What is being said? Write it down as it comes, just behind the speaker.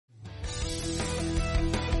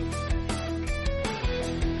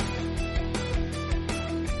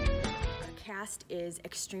cast is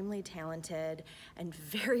extremely talented and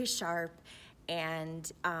very sharp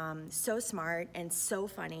and so smart and so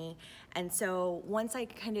funny. And so once I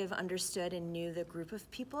kind of understood and knew the group of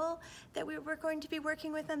people that we were going to be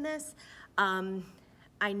working with on this,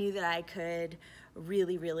 I knew that I could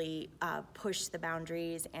really push the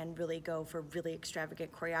boundaries and really go for really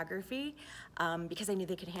extravagant choreography because I knew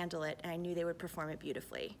they could handle it and I knew they would perform it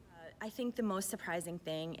beautifully. I think the most surprising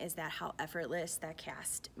thing is that how effortless that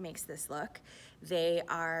cast makes this look. They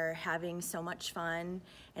are having so much fun,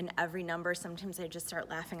 and every number, sometimes I just start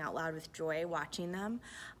laughing out loud with joy watching them.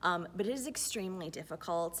 But it is extremely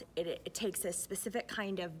difficult. It takes a specific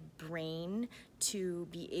kind of brain to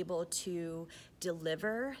be able to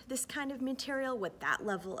deliver this kind of material with that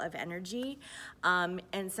level of energy.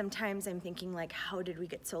 And sometimes I'm thinking, like, how did we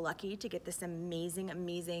get so lucky to get this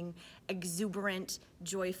amazing, exuberant,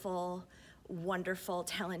 joyful, wonderful,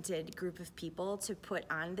 talented group of people to put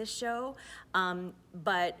on this show?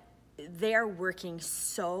 But they're working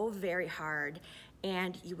so very hard,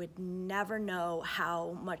 and you would never know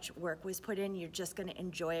how much work was put in. You're just gonna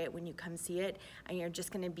enjoy it when you come see it, and you're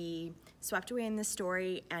just gonna be swept away in the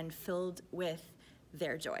story and filled with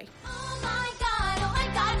their joy. Oh my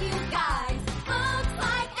God, you guys. Looks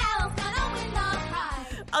like Elle's gonna win the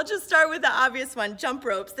prize. I'll just start with the obvious one, jump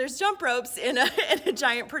ropes. There's jump ropes in a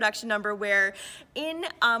giant production number where in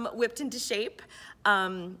Whipped into Shape,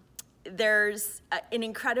 there's an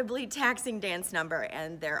incredibly taxing dance number,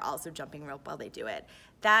 and they're also jumping rope while they do it.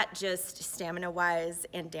 That just stamina-wise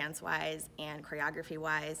and dance-wise and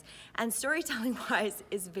choreography-wise and storytelling-wise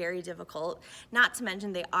is very difficult, not to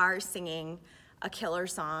mention they are singing a killer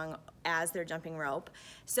song as they're jumping rope.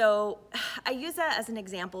 So I use that as an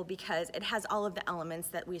example because it has all of the elements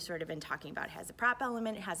that we've sort of been talking about. It has a prop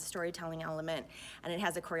element, it has a storytelling element, and it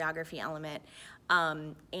has a choreography element,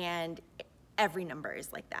 and every number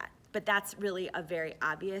is like that. But that's really a very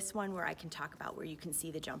obvious one where I can talk about where you can see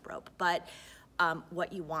the jump rope. But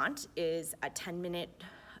what you want is a 10-minute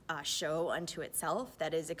show unto itself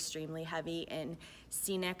that is extremely heavy in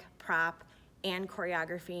scenic, prop, and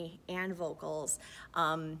choreography and vocals.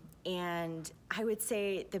 And I would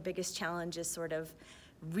say the biggest challenge is sort of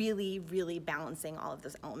really balancing all of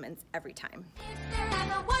those elements every time. If there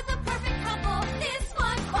ever was a perfect couple, this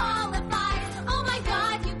one qualifies. Oh my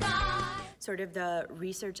God, you guys. Sort of the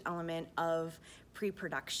research element of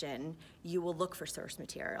pre-production, you will look for source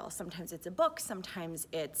material. Sometimes it's a book, sometimes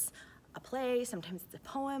it's a play, sometimes it's a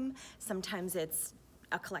poem, sometimes it's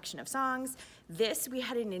a collection of songs. This, we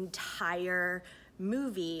had an entire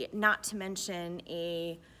movie, not to mention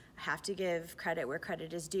I have to give credit where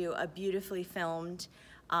credit is due, a beautifully filmed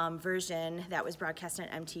version that was broadcast on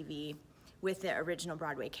MTV with the original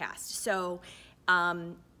Broadway cast. So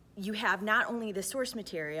you have not only the source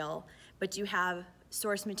material, but you have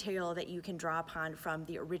source material that you can draw upon from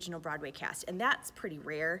the original Broadway cast, and that's pretty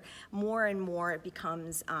rare. More and more it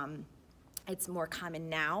becomes, it's more common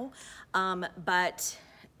now, but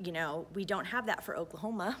you know, we don't have that for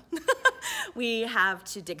Oklahoma. We have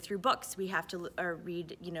to dig through books. We have to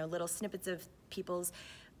read, you know, little snippets of people's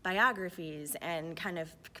biographies and kind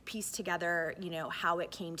of piece together, you know, how it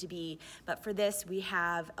came to be. But for this, we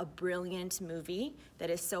have a brilliant movie that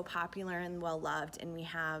is so popular and well-loved, and we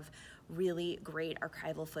have really great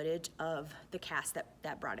archival footage of the cast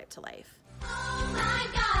that brought it to life. Oh my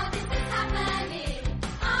God, this is happening.